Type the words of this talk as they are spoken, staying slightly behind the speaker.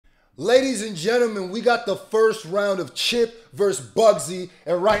Ladies and gentlemen, we got the first round of Chip versus Bugsy,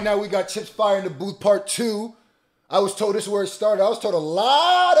 and right now we got Chip's Fire in the Booth Part 2. I was told this is where it started. I was told a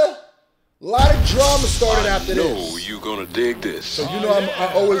lot of drama started after this. I know you gonna dig this. So you know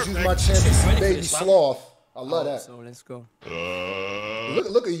I always use my chance to see Baby Sloth. I love that. So let's go.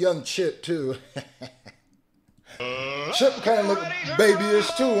 Look at young Chip too. Chip kind of look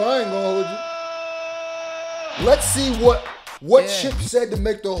babyish too. I ain't gonna hold you. Let's see what Chip said to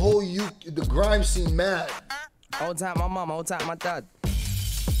make the whole the grime scene mad. Old time my mom, old time my dad.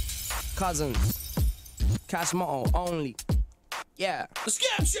 Cousins. Cash motto only. Yeah. The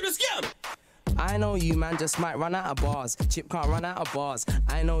scam, shit, the scam. I know you, man, just might run out of bars. Chip can't run out of bars.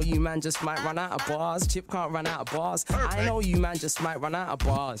 I know you, man, just might run out of bars. Chip can't run out of bars. I know you, man, just might run out of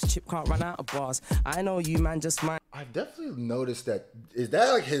bars. Chip can't run out of bars. I know you, man, just might. I've definitely noticed that. Is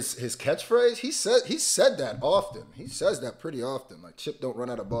that like his catchphrase? He said that often. He says that pretty often. Like Chip don't run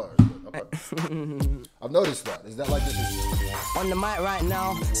out of bars. I've noticed that. Is that like this? On the mic right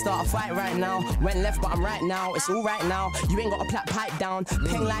now, start a fight right now. Went left, but I'm right now. It's all right now. You ain't got a plat pipe down.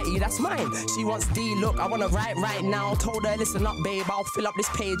 Peng like you, that's mine. She wants D. Look, I wanna write right now. Told her, listen up, babe. I'll fill up this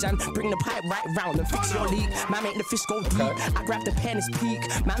page and bring the pipe right round and fix your leak. Man, make the fish go deep. I grab the pen, it's peak.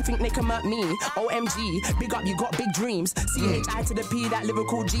 Man, think they can hurt me. OMG, big up, you got big dreams. CHI to the P, that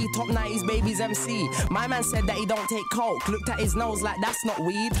lyrical G. Top 90s, babies MC. My man said that he don't take coke. Looked at his nose like that's not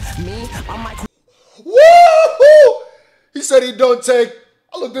weed. Me, I'm like. Woo! He said he don't take.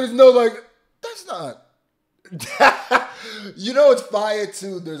 I looked at his nose like, that's not. You know it's fire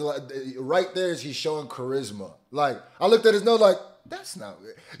too. There's like right there is he's showing charisma. Like I looked at his nose like, that's not.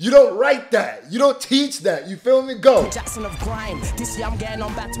 You don't write that. You don't teach that. You feel me? Go. Jackson of grime. This year I'm getting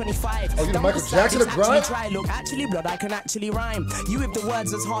on back 25. Oh, you the Michael Jackson of grime? Try. Look, actually, blood, I can actually rhyme. You with the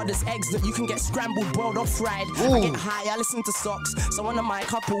words as hard as eggs that you can get scrambled, boiled or fried. Ooh. I get high, I listen to socks. So on the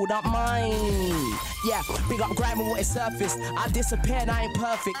mic, I pulled up mine. Yeah, big up grime and what is surfaced. I disappeared, I ain't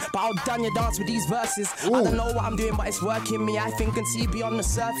perfect, but I'll done your dance with these verses. Ooh. I don't know what I'm doing, but it's working me. I think and see beyond the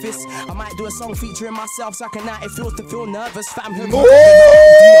surface. I might do a song featuring myself, so I can it feels to feel nervous. Fam,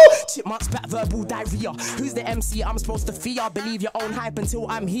 Chipmunks back verbal diarrhea. Who's the MC I'm supposed to fear? Believe your own hype until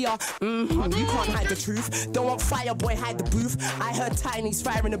I'm here. You can't hide the truth. Don't want fire, boy, hide the booth. I heard Tiny's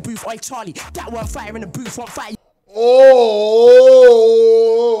fire in the booth. Oi, Charlie, that one fire in the booth. Want fire? Oh,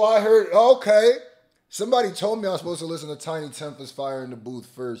 I heard. Okay. Somebody told me I was supposed to listen to Tiny Tempest Fire in the Booth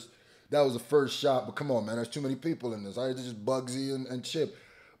first. That was the first shot. But come on, man. There's too many people in this. I heard just Bugsy and Chip.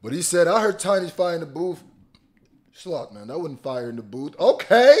 But he said, I heard Tiny's Fire in the Booth. Slot, man, that wasn't fire in the booth.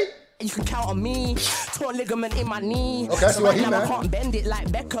 Okay. You can count on me. Torn ligament in my knee. Okay, so right now man. I can't bend it like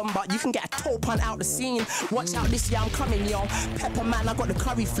Beckham, but you can get a toe punt out the scene. Watch out, this year I'm coming, yo. Pepper man, I got the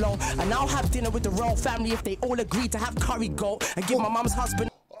curry flow. And I'll have dinner with the royal family if they all agree to have curry goat and give my mum's husband.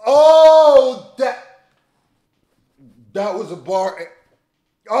 Oh, that was a bar.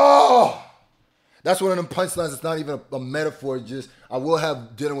 Oh. That's one of them punchlines. It's not even a metaphor. Just I will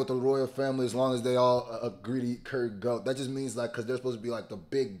have dinner with the royal family as long as they all agree to eat curry goat. That just means like because they're supposed to be like the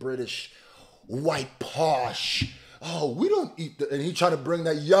big British, white posh. Oh, we don't eat the. And he trying to bring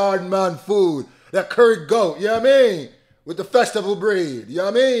that yard man food, that curry goat. You know what I mean? With the festival bread. You know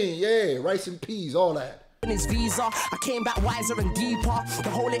what I mean? Yeah, rice and peas, all that. His visa, I came back wiser and deeper.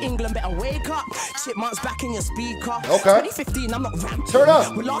 The whole of England better wake up. Chipmunks back in your speaker. Okay. 2015, I'm not ramping. Turn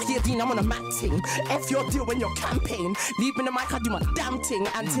up. With last year, Dean, I'm on a mat ting. F your deal when you're campaign. Leave me the mic, I do my damn thing.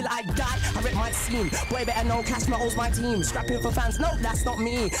 Until I die, I rip my scene. Boy, better know Cash Metal's my team. Scrapping for fans, no, that's not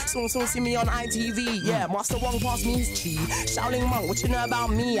me. Soon see me on ITV. Yeah, Master Wong passed me his chi. Shaolin Monk, what you know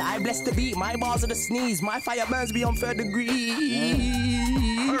about me? I bless the beat, my bars are the sneeze. My fire burns beyond 3rd degree.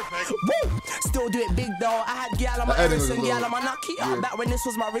 Woo! Still do it big though. I had gal on my Eris and gal on my Nokia. Back when this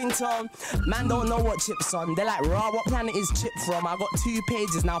was my ringtone. Man don't know what Chip's on. They're like, raw, what planet is Chip from? I got 2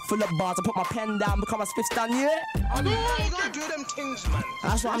 pages now full of bars. I put my pen down, become a spiff's done, yeah? You don't do them things, man.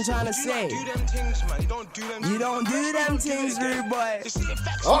 That's what I'm trying to say. You don't do them things, man. You don't do them. You don't do them things, rude boy. So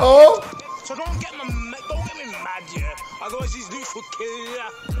don't get me mad, yeah. Otherwise these dudes will kill ya.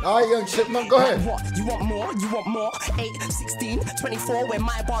 All right, young Chipmunk, go ahead. What? You want more? You want more? 8, 16, 24, where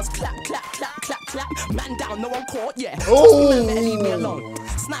my bars clap, clap, clap, clap, clap. Man down, no one caught, yeah. Oh. Better leave me alone.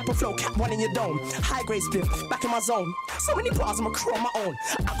 Sniper flow, cap one in your dome. High grade split, back in my zone. So many bars, I'm a crew on my own.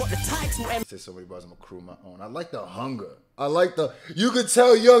 I got the title M. Say so many bars, I'm a crew on my own. I like the hunger. I like the. You could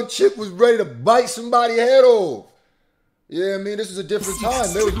tell young Chip was ready to bite somebody's head off. Yeah, I mean, this is a different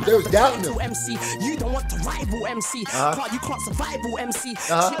time. They was doubting him. MC. You don't want to rival MC. You can't survival MC.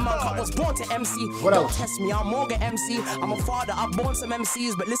 Chipmunk, I was born to MC. What Don't else? test me, I'm more get MC. I'm a father, I've born some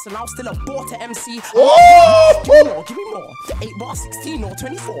MCs, but listen, I'll still abort to MC. Oh! Give me more. 8 bars, 16 or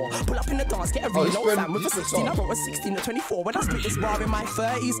 24. Pull up in the dance, get a reload, fam. With a 16, I wrote a 16 or 24. When I spit this bar in my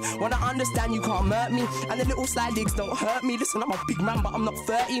 30s, when I understand you can't murk me, and the little slide digs don't hurt me. Listen, I'm a big man, but I'm not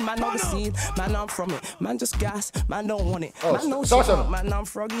 30. Man, on the scene, man, I'm from it. Man, just gas, man, don't want it. Man, no shit, man, I'm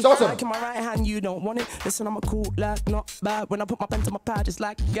froggy. Like in my right hand, you don't want it. Listen, I'm a cool lad, not bad. When I put my pen to my pad, it's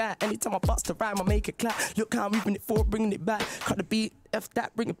like that. Anytime I bust a rhyme, I make it clap. Look how I'm moving it forward, bringing it back. Cut the beat, F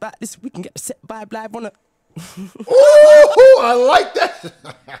that, bring it back. This we can get the set vibe live on it. Ooh, I like that.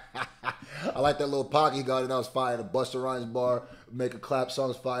 I like that little pocket he got, and that was fire. The Busta Rhymes bar, make a clap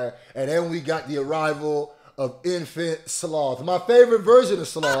song's fire. And then we got the arrival of Infant Sloth, my favorite version of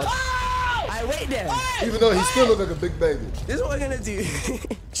Sloth. I wait there. Even though he still look like a big baby. This is what we're gonna do.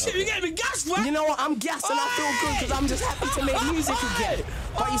 Shit, you getting me gassed, man. You know what? I'm gassed and I feel good because I'm just happy to make music again.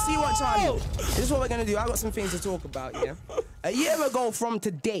 But you see what, Charlie? This is what we're gonna do. I got some things to talk about, yeah? A year ago from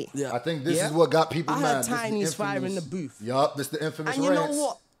today. I think this is what got people mad. I heard Tiny's fire in the booth. Yup, this the infamous And you know rants.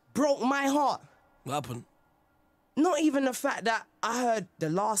 what? Broke my heart. What happened? Not even the fact that I heard the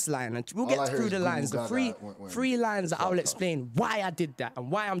last line, and we'll get through the lines, the three lines that I will explain why I did that and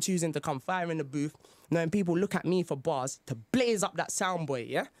why I'm choosing to come fire in the booth, knowing people look at me for bars to blaze up that soundboy,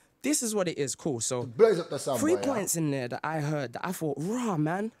 yeah? This is what it is, cool. So, blaze up that soundboy, 3 points in there that I heard that I thought, rah,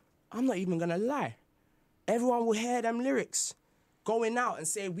 man, I'm not even gonna lie. Everyone will hear them lyrics going out and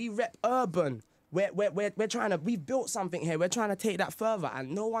say, we rep urban. We're trying to, we've built something here. We're trying to take that further,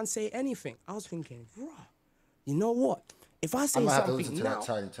 and no one say anything. I was thinking, rah. You know what? If I say something now,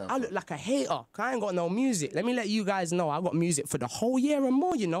 I look like a hater, cause I ain't got no music. Let me let you guys know I got music for the whole year and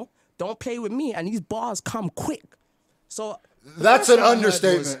more, you know? Don't play with me, and these bars come quick. So that's an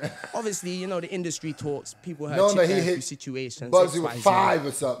understatement. Obviously, you know, the industry talks, people heard no, he hit situations. BUGZY with 5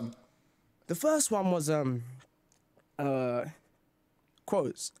 or something. The first one was,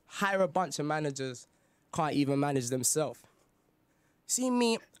 quotes, hire a bunch of managers, can't even manage themselves. See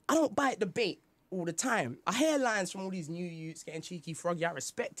me, I don't bite the bait all the time. I hear lines from all these new youths getting cheeky, froggy. I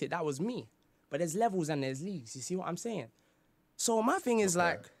respect it. That was me. But there's levels and there's leagues. You see what I'm saying? So my thing is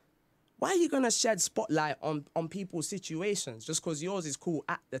like, why are you going to shed spotlight on people's situations just because yours is cool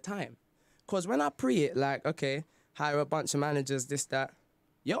at the time? Because when I pre it, like, okay, hire a bunch of managers, this, that.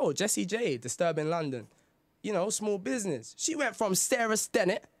 Yo, Jessie J, Disturbing London. You know, small business. She went from Sarah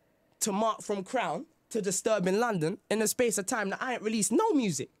Stennett to Mark from Crown to Disturbing London in the space of time that I ain't released no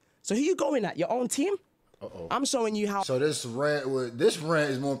music. So who you going at? Your own team? I'm showing you how. So this rant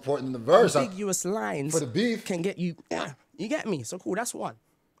is more important than the verse. Ambiguous lines for the beef can get you. Yeah, you get me. So cool. That's one.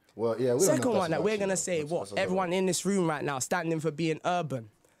 Well, yeah. Second one that we're gonna say everyone in this room right now standing for being urban.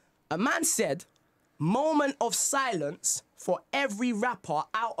 A man said, "Moment of silence for every rapper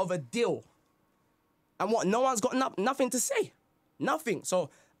out of a deal." And what? No one's got nothing to say. Nothing. So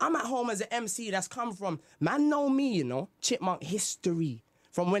I'm at home as an MC that's come from man know me, you know, Chipmunk history.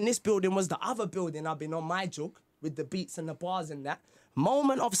 From when this building was the other building, I've been on my joke with the beats and the bars and that.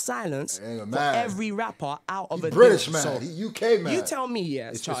 Moment of silence for every rapper out of a British deal. man, So, he UK man. You tell me,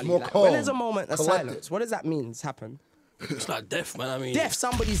 yes, it's Charlie. more Like, calm, when there's a moment of collected. silence, what does that mean happen? It's like death, man. I mean, Death,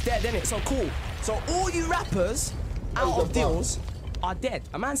 somebody's dead, innit? So cool. So all you rappers out of deals are dead.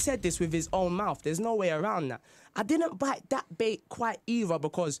 A man said this with his own mouth. There's no way around that. I didn't bite that bait quite either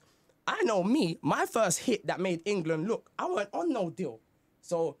because I know me, my first hit that made England look, I weren't on no deal.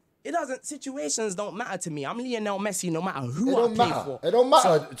 So it doesn't, situations don't matter to me. I'm Lionel Messi no matter who I play for. It don't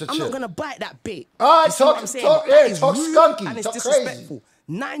matter. So I'm not going to bite that bait. All right, talk skunky. And it's talk disrespectful.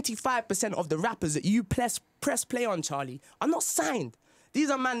 95% of the rappers that you press play on, Charlie, are not signed.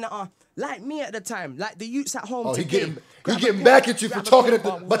 These are men that are like me at the time, like the youths at home today. He getting back at you for talking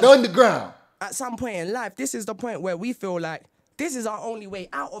about the underground. At some point in life, this is the point where we feel like this is our only way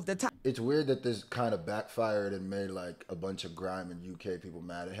out of the time. It's weird that this kind of backfired and made like a bunch of grime and UK people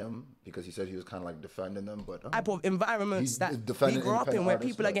mad at him because he said he was kind of like defending them. But type of environments that we grew up in where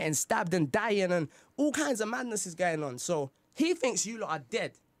people are getting stabbed and dying and all kinds of madness is going on. So he thinks you lot are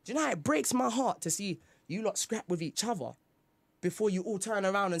dead. Do you know how it breaks my heart to see you lot scrap with each other before you all turn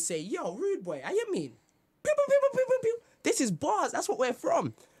around and say, yo, rude boy, how you mean? Pew, pew, pew, pew, pew, pew. This is bars. That's what we're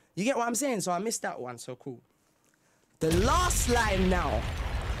from. You get what I'm saying? So I missed that one. So cool. The last line now.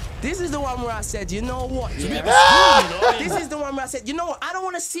 This is the one where I said, you know what? Yeah. This is the one where I said, you know what? I don't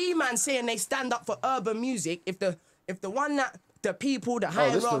want to see man saying they stand up for urban music if the one that the people, the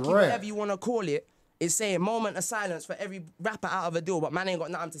hierarchy, whatever you want to call it, is saying moment of silence for every rapper out of a deal, but man ain't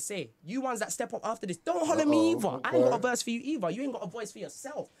got nothing to say. You ones that step up after this, don't holler me either. I ain't got a verse for you either. You ain't got a voice for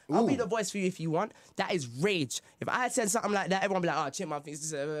yourself. I'll be the voice for you if you want. That is rage. If I had said something like that, everyone would be like, oh, Chipmunk thinks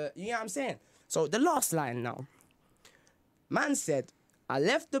this, you know what I'm saying? So the last line now. Man said, I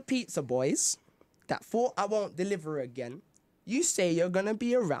left the pizza boys that thought I won't deliver again. You say you're gonna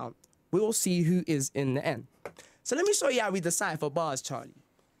be around. We'll see who is in the end. So let me show you how we decipher bars, Charlie.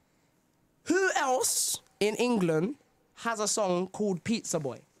 Who else in England has a song called Pizza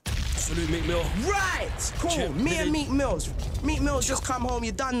Boy? Salute Meek Mill. Right, cool. Me and Meek Mills. Meek Mills just come home,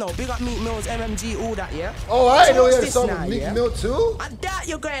 you done know. Big up Meek Mills, MMG, all that, yeah? Oh, I didn't know he had a this song now, with Meek yeah? Mill too? I doubt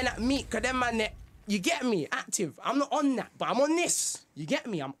you're going at Meek, cause them man, you get me, active. I'm not on that, but I'm on this. You get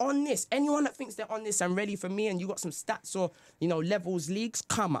me? I'm on this. Anyone that thinks they're on this and ready for me and you got some stats or, you know, levels, leagues,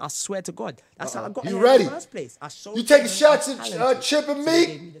 come. I swear to God. That's how I got You here ready? in the first place. I showed You taking them shots I'm at talented. Chip and So they Meek?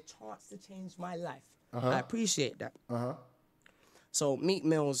 gave me the chance to change my life. I appreciate that. So Meek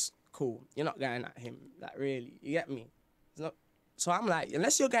Mill's cool. You're not going at him, like really. You get me? It's not. So I'm like,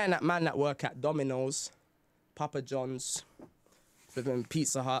 unless you're going at man that work at Domino's, Papa John's, flipping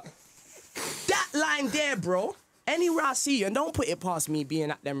Pizza Hut. That line there, bro. Anywhere I see you, and don't put it past me being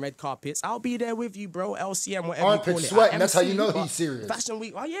at them red carpets. I'll be there with you, bro. LCM, whatever Armpit you call it. sweating, that's how you MC, know but he's serious. Fashion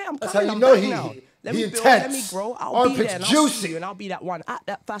Week. Oh yeah, I'm That's coming. how you I'm know back he- now. Let he me build, let me intense. grow. I'll Armpit's be there and I'll juicy. see you, and I'll be that one at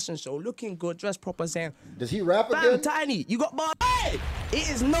that fashion show, looking good, dressed proper, saying, Does he rap "Bam, again? Tiny, you got bar." Hey! It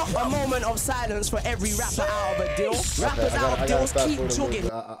is not a moment of silence for every rapper out of a deal. Rappers out of deals keep jogging.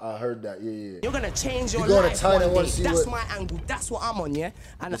 I heard that, yeah. You're gonna change your You go to life China one and wanna day. see That's what- my angle. That's what I'm on, yeah?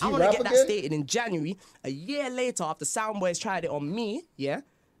 And Does I he wanna rap get that again? stated in January, a year later after Soundboys tried it on me, yeah?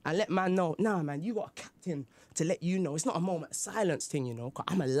 And let man know, nah, man, you got a captain to let you know. It's not a moment of silence thing, you know, 'cause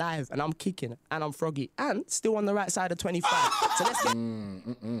I'm alive and I'm kicking and I'm froggy and still on the right side of 25. So let's get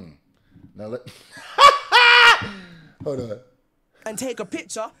Now let hold on. and take a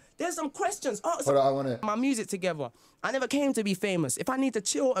picture. There's some questions. Ask Hold on, I wanna my music together. I never came to be famous. If I need to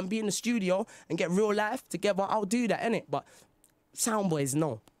chill and be in the studio and get real life together, I'll do that, innit? But Soundboys,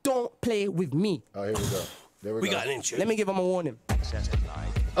 no. Don't play with me. Oh, here we go. There we We go. got an intro. Let me give them a warning.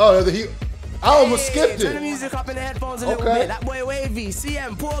 Oh, I almost Hey, skipped turn the it. music up in the headphones a little Okay. bit. That boy Wavy,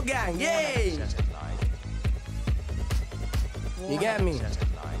 CM, poor gang, yay! You get me?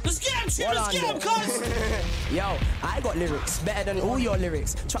 Let's get him, Chip. Hold Let's on get him, there. cuz. Yo, I got lyrics better than all your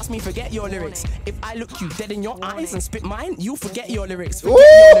lyrics. Trust me, forget your lyrics. If I look you dead in your eyes and spit mine, you'll forget your lyrics. Forget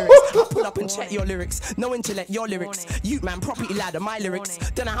your lyrics. I'll pull up and check your lyrics. No intellect, your lyrics. You man, property ladder, my lyrics.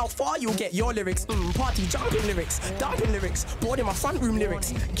 Don't know how far you'll get your lyrics. Party jumping lyrics, dumping lyrics. Bored in my front room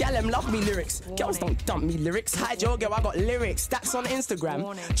lyrics. Gal them love me lyrics. Girls don't dump me lyrics. Hide your girl, I got lyrics. That's on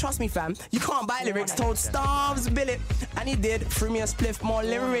Instagram. Trust me, fam, you can't buy lyrics. Told Starves Bill it, and he did. Threw me a spliff, more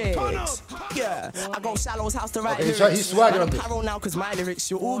lyrics. Yeah, I go Shallow's house to write Okay, lyrics. he's swagging Man, on I'm this. paro now cause my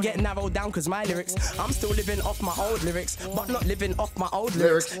lyrics. You'll all get narrowed down cause my lyrics. I'm still living off my old lyrics, but not living off my old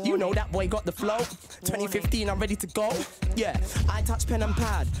lyrics. You know that boy got the flow. 2015, I'm ready to go. Yeah, I touch pen and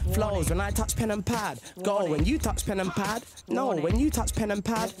pad. Flows when I touch pen and pad. Go when you touch pen and pad. No, when you touch pen and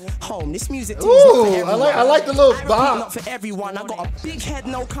pad. Home, this music thing's not for Ooh, everyone. I like the little I repeat, bop. not for everyone. I got a big head,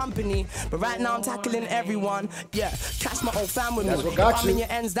 no company. But right now I'm tackling everyone. Yeah, catch my old fam with me. That's what got If I'm you. in your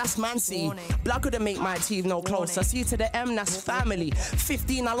ends, that's Mancy. Blood couldn't make my teeth no closer. C to the M, that's family.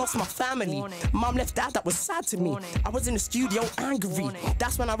 15, I lost my family. Mum left dad, that was sad to me. I was in the studio angry.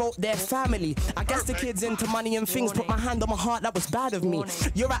 That's when I wrote their family. I guess the kids into money and things. Put my hand on my heart, that was bad of me.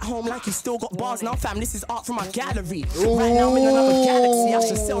 You're at home like you still got bars now, fam. This is art from my gallery. Right now I'm in another galaxy. I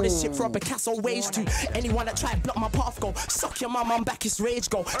should sell this shit for a Picasso wage to anyone that try to block my path. Go suck your mum, I'm back, it's rage.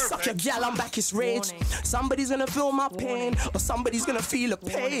 Go suck your gal, I'm back, it's rage. Somebody's gonna feel my pain, or somebody's gonna feel a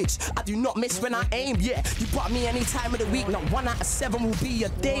page. I do not miss when I aim, yeah. You brought me any time of the week, not 1 out of 7 will be your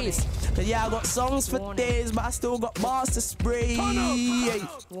days. Cause yeah, I got songs for days, but I still got bars to spray.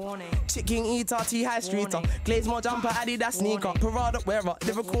 Chicken eater, T High Streeter, Glazemore jumper, Adidas sneaker, Parade wearer,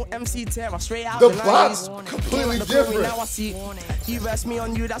 lyrical MC terror, straight out The the bop's 90s. completely Came on the period, different. Now I see you verse me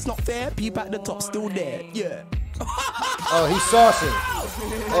on you, that's not fair. Peep at the top, still there, yeah. Oh, he's saucing.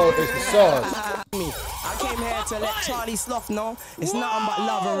 Oh, it's the sauce. Me, I came here to let Charlie Sloth know it's nothing but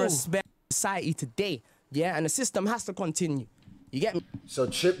love and respect in society today, yeah, and the system has to continue. You get me? So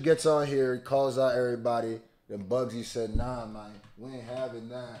Chip gets on here, he calls out everybody. Then Bugsy said, nah, man, we ain't having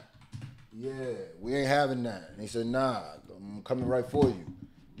that. Yeah, we ain't having that. And he said, nah, I'm coming right for you.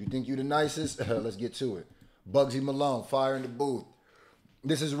 You think you the nicest? Let's get to it. Bugsy Malone, fire in the booth.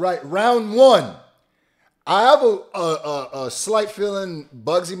 This is right, round one. I have a slight feeling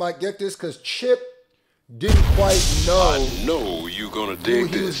Bugsy might get this because Chip didn't quite know. I know you gonna who dig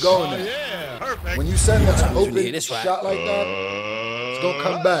he this. was going at. Yeah, perfect. When you send an open this, right? shot like that, it's gonna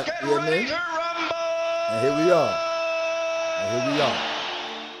come back. You know what I mean? And here we are. And here we are.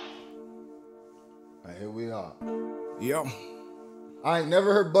 And here we are. Yo. I ain't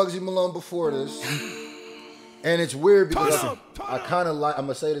never heard Bugsy Malone before this. And it's weird because I kind of like, I'm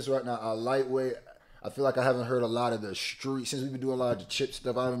going to say this right now, I lightweight. I feel like I haven't heard a lot of the street, since we've been doing a lot of the chip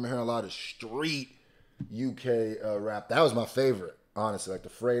stuff, I haven't been hearing a lot of street UK rap. That was my favorite, honestly, like the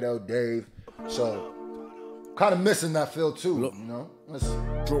Fredo, Dave. So, kind of missing that feel too, Look. you know?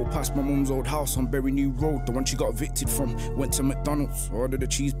 Drove past my mum's old house on Berry New Road, the one she got evicted from. Went to McDonald's, ordered a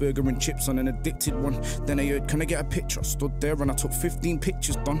cheeseburger and chips on an addicted one. Then I heard, can I get a picture? I stood there and I took 15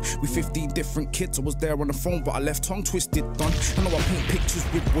 pictures, done. With 15 different kids, I was there on the phone, but I left tongue twisted, done. I know I paint pictures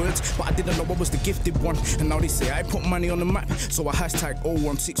with words, but I didn't know I was the gifted one. And now they say I put money on the map, so I hashtag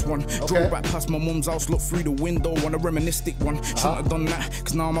 0161. Drove right past my mum's house, looked through the window on a reministic one. Shouldn't have done that,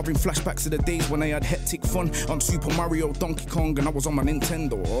 cause now I'm having flashbacks of the days when I had hectic fun on Super Mario, Donkey Kong, and I was on my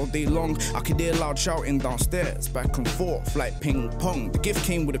Nintendo all day long. I could hear loud shouting downstairs, back and forth like ping pong. The gift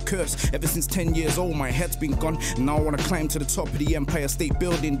came with a curse. Ever since 10 years old, my head's been gone. And now I wanna climb to the top of the Empire State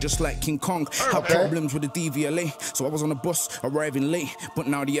Building just like King Kong. Had problems with the DVLA, so I was on the bus arriving late. But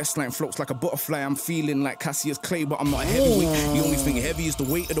now the S-line floats like a butterfly. I'm feeling like Cassius Clay, but I'm not a heavyweight. The only thing heavy is the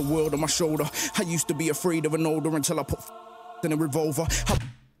weight of the world on my shoulder. I used to be afraid of an older until I put in a revolver.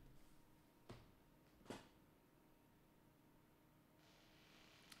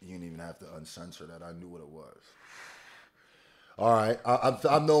 You didn't even have to uncensor that. I knew what it was. All right.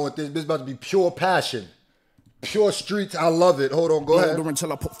 I'm knowing what this is about to be pure passion. Pure streets. I love it. Hold on. Go ahead.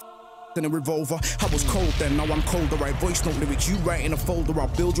 Until I put in a revolver. I was cold then, now I'm colder. I voice note lyrics, you write in a folder. I'll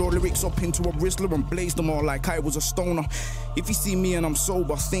build your lyrics up into a Rizzler and blaze them all like I was a stoner. If you see me and I'm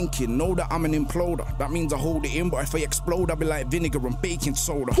sober thinking, know that I'm an imploder. That means I hold it in, but if I explode, I'll be like vinegar and baking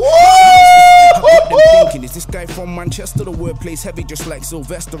soda. I got them thinking, is this guy from Manchester? The wordplay's heavy just like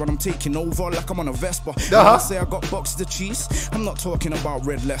Sylvester, and I'm taking over like I'm on a Vespa. When I say I got boxes of cheese, I'm not talking about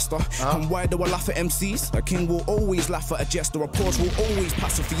Red Leicester. And why do I laugh at MCs? A king will always laugh at a jester. A Porsche will always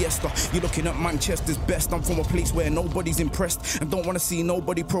pass a Fiesta. You're looking at Manchester's best. I'm from a place where nobody's impressed and don't want to see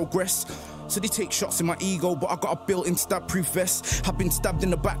nobody progress. So they take shots in my ego, but I got a built-in stab-proof vest. I've been stabbed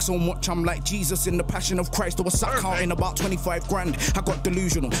in the back so much, I'm like Jesus in the Passion of Christ. I was sat counting about 25 grand. I got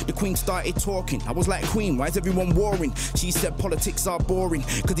delusional. The Queen started talking. I was like, Queen, why is everyone warring? She said politics are boring,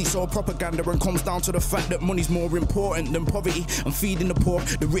 cause he saw propaganda and comes down to the fact that money's more important than poverty and feeding the poor.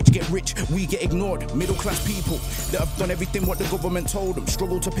 The rich get rich, we get ignored. Middle-class people that have done everything what the government told them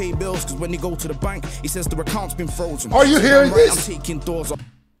struggle to pay bills, cause when they go to the bank, he says their account's been frozen. Are you hearing this? I'm taking doors off.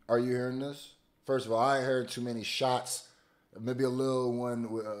 Are you hearing this? First of all, I ain't heard too many shots. Maybe a little one,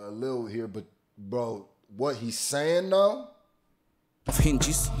 a little here, but bro, what he's saying though?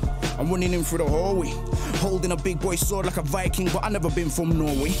 Hinges. I'm running in through the hallway, holding a big boy sword like a Viking, but I never been from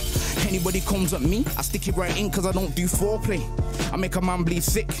Norway. Anybody comes at me, I stick it right in cause I don't do foreplay. I make a man bleed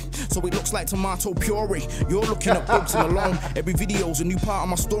thick, so it looks like tomato puree. You're looking at BUGZY Malone. Every video's a new part of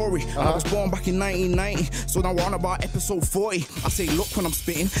my story. I was born back in 1990, so now we're on about episode 40. I say look when I'm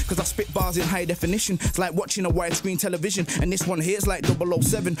spitting, cause I spit bars in high definition. It's like watching a widescreen television, and this one here's like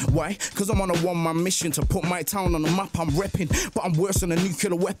 007. Why? Cause I'm on a one-man mission to put my town on the map. I'm repping, but I'm worse than a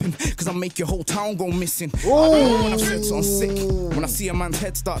nuclear weapon, cause I make your whole town go missing. I know when I've said something sick, when I see a man's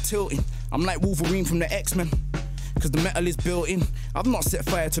head start tilting, I'm like Wolverine from the X-Men, cause the metal is built in. I've not set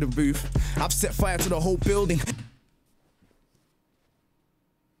fire to the roof, I've set fire to the whole building.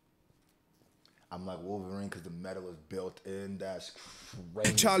 I'm like Wolverine because the metal is built in. That's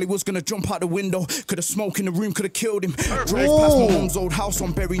crazy. Charlie was gonna jump out the window, could have smoke in the room, could have killed him. Drove past my mum's old house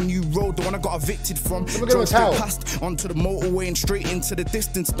on Berry New Road, the one I got evicted from. Drove straight past onto the motorway and straight into the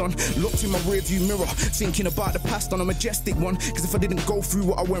distance, done. Looked in my rearview mirror, thinking about the past on a majestic one. Cause if I didn't go through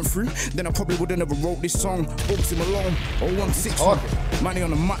what I went through, then I probably would have never wrote this song. BUGZY Malone, 0161, money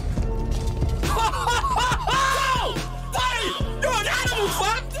on the map. You're an animal,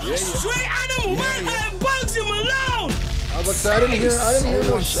 fam! Straight animal, man! BUGZY Malone! I didn't hear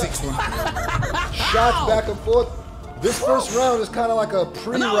those shots. Shots back and forth. This first round is kind of like a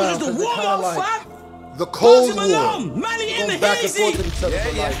pre-round. The warm-up, fam! The Cold BUGZY Malone, War. Money in the Back and forth hazy. to each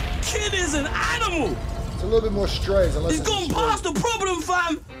other. Like, Kid is an animal. it's a little bit more strays. He's gone past the problem,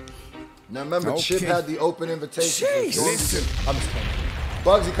 fam. Now remember, Chip had the open invitation. Listen. I'm just playing.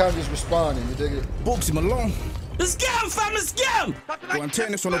 Bugsy kind of just responding. You dig it? BUGZY Malone. Let's get him, fam, let's get him. Go and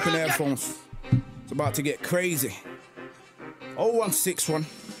turn this one up in earphones. It's about to get crazy. 0161.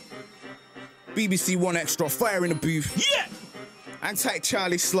 BBC One Extra, fire in the booth. Yeah. Hang tight,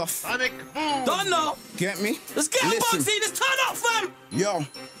 Charlie Slough. Don't know. Get me? Let's get Listen. Bugsy. Let's turn up, fam.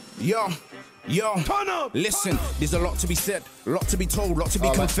 Yo, Turn up. listen, there's a lot to be said, a lot to be told, a lot to be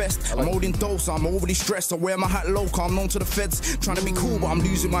confessed. I'm holding dose, I'm overly stressed. I wear my hat low, I'm known to the feds. Trying to be cool, but I'm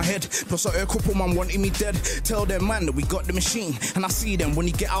losing my head. Plus, I heard a couple man wanting me dead. Tell them, man, that we got the machine. And I see them when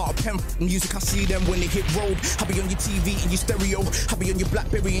you get out of pen music. I see them when they hit road. I be on your TV and your stereo. I be on your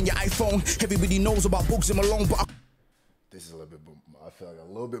Blackberry and your iPhone. Everybody knows about BUGZY Malone, but This is a little bit, I feel like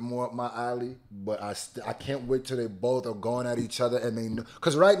a little bit more up my alley, but I can't wait till they both are going at each other and they know.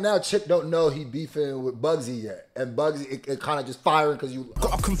 Because right now, Chip don't know he beefing with Bugsy yet. And Bugsy, it kind of just firing because you...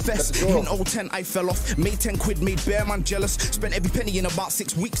 gotta confess, in 010 I fell off. Made 10 quid, made bear man jealous. Spent every penny in about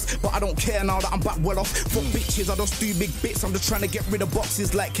 6 weeks, but I don't care now that I'm back well off. Fuck bitches, I just do big bits. I'm just trying to get rid of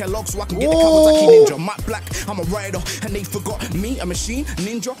boxes like Kellogg's so I can get the Kawasaki Ninja. Matt Black, I'm a rider, and they forgot me, a machine,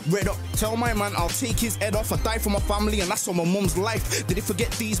 ninja, red up. Tell my man I'll take his head off. I die for my family and that's on my mum's life. Did he forget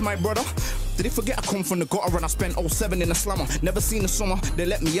these, my brother? Did he forget I come from the gutter and I spent 07 in the slummer? Never seen the summer, they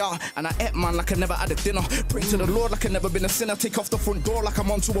let me out. And I ate, man, like I never had a dinner. Pray to the Lord like I never been a sinner. Take off the front door like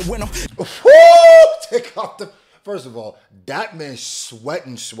I'm onto a winner. Take off the... First of all, that man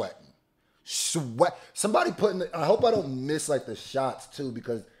sweating. Sweat. Somebody putting... I hope I don't miss, like, the shots, too,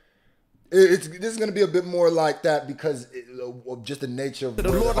 because... this is going to be a bit more like that because of just the nature of...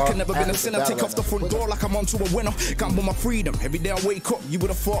 The Lord, like I never been a sinner. Take off the front door like I'm onto a winner. Gamble my freedom. Every day I wake up, you would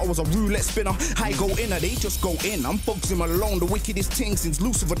have thought I was a roulette spinner. I go in, they just go in. I'm BUGZY Malone, the wickedest thing since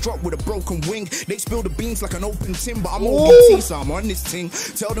Lucifer dropped with a broken wing. They spill the beans like an open tin, but I'm OBT, so I'm on this thing.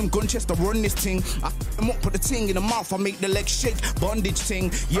 Tell them Gunchester run this thing. I f them up, put the ting in the mouth, I make the legs shake. Bondage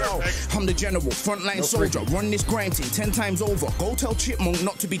ting, yo, I'm the general, frontline soldier. Run this grime thing 10 times over. Go tell Chipmunk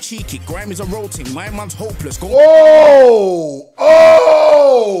not to be cheeky. Grime is a roting, my man's hopeless. Go.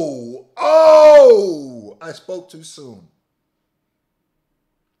 I spoke too soon.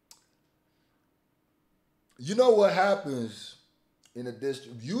 You know what happens in a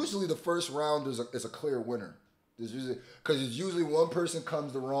district? Usually the first round is a clear winner. Because it's usually one person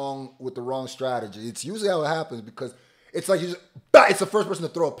comes with the wrong strategy. It's usually how it happens because it's like it's the first person to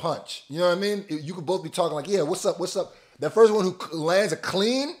throw a punch. You know what I mean? You could both be talking like, yeah, what's up? That first one who lands a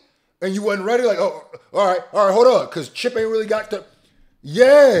clean and you wasn't ready, like, oh, all right, hold on, because Chip ain't really got the...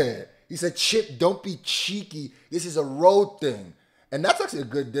 Yeah. He said, Chip, don't be cheeky. This is a road thing. And that's actually a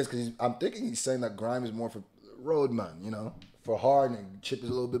good diss because I'm thinking he's saying that grime is more for roadman, you know? For hard, and Chip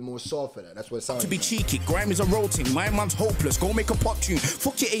is a little bit more soft for that. That's what it sounds like. To be cheeky, grime is a roting. My man's hopeless. Go make a pop tune.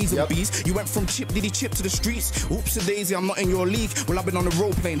 Fuck your A's and B's. You went from Chip Diddy Chip to the streets. Oops a daisy, I'm not in your league. Well, I've been on the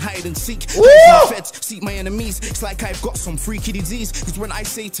road playing hide and seek. My feds seek my enemies. It's like I've got some freaky disease. Cause when I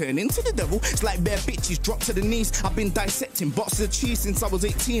say turn into the devil, it's like bare bitches drop to the knees. I've been dissecting boxes of cheese since I was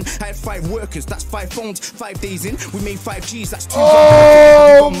 18. I had 5 workers, that's 5 phones. 5 days in, we made 5 G's. That's 2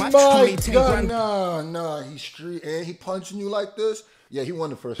 Oh my God, nah, he's street and he punching you like this. Yeah, he won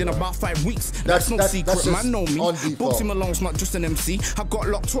the first in round. about 5 weeks. That's no secret, man, know me. BUGZY Malone's not just an MC. I got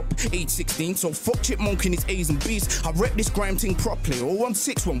locked up age 16, so fuck Chipmunk in his A's and B's. I rep this grime thing properly.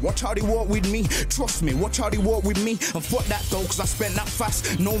 0161, watch how they walk with me. Trust me, watch how they walk with me. And fuck that though, cause I spent that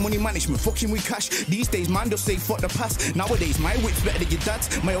fast. No money management, fucking with cash. These days, man, just say fuck the past. Nowadays, my whip's better than your dad's.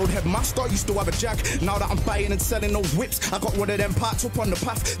 My old headmaster used to have a jag. Now that I'm buying and selling those whips, I got one of them parts up on the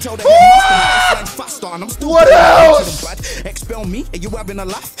path. Tell the headmaster that faster, and I'm still what else? Expel me, you having a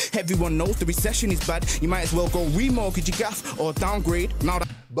laugh? Everyone knows the recession is bad. You might as well go remortgage your gaff or downgrade. Now that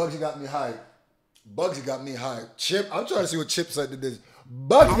Bugsy got me hyped. Chip, I'm trying to see what Chip said to this.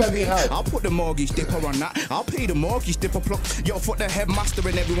 Bugsy got me hyped. I'll put the mortgage dipper on that. I'll pay the mortgage dipper plug. Yo, fuck the headmaster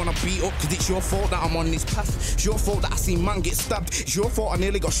and everyone I beat up. Cause it's your fault that I'm on this path. It's your fault that I seen man get stabbed. It's your fault I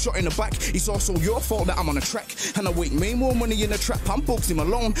nearly got shot in the back. It's also your fault that I'm on a track. And I make more money in the trap. I'm BUGZY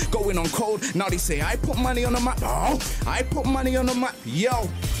Malone, going on cold. Now they say I put money on the map. Oh, I put money on the map. Yo,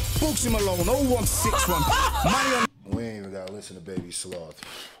 BUGZY Malone, 0161. Money on... We ain't even gotta listen to Baby Sloth.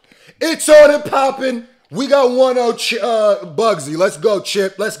 It's on and popping. We got 1-0 Bugsy. Let's go,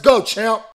 Chip. Let's go, champ.